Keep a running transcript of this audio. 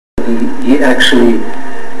he actually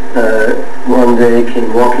one day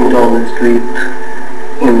came walking down the street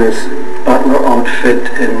in this butler outfit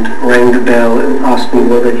and rang the bell and asked me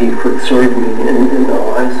whether he could serve me. And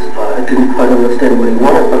I didn't quite understand what he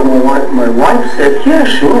wanted, but my wife said, yeah,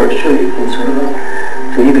 sure, you can serve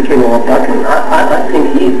us. So he became our butler. I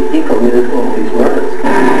think he committed all these murders.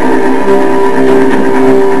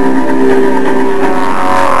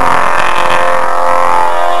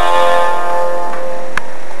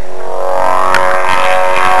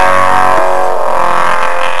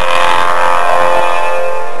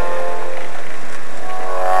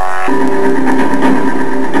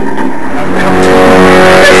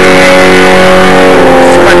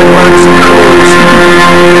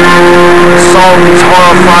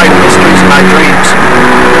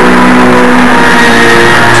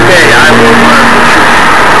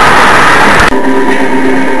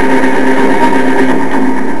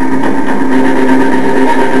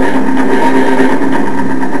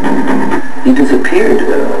 He disappeared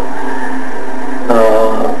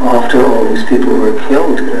after all these people were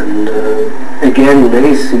killed, and again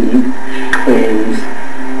Lacey claims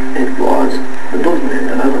it was the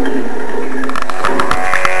boogeyman. I don't believe in the boogeyman.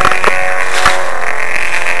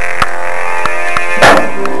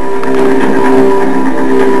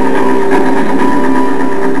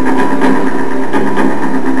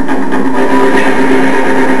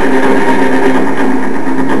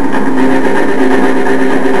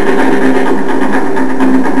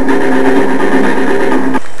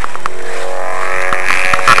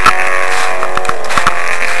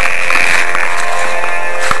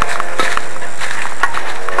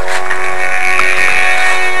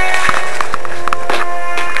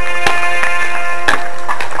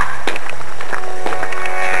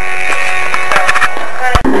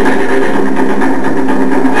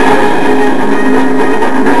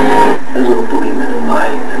 There's no boogeyman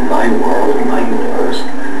in my world.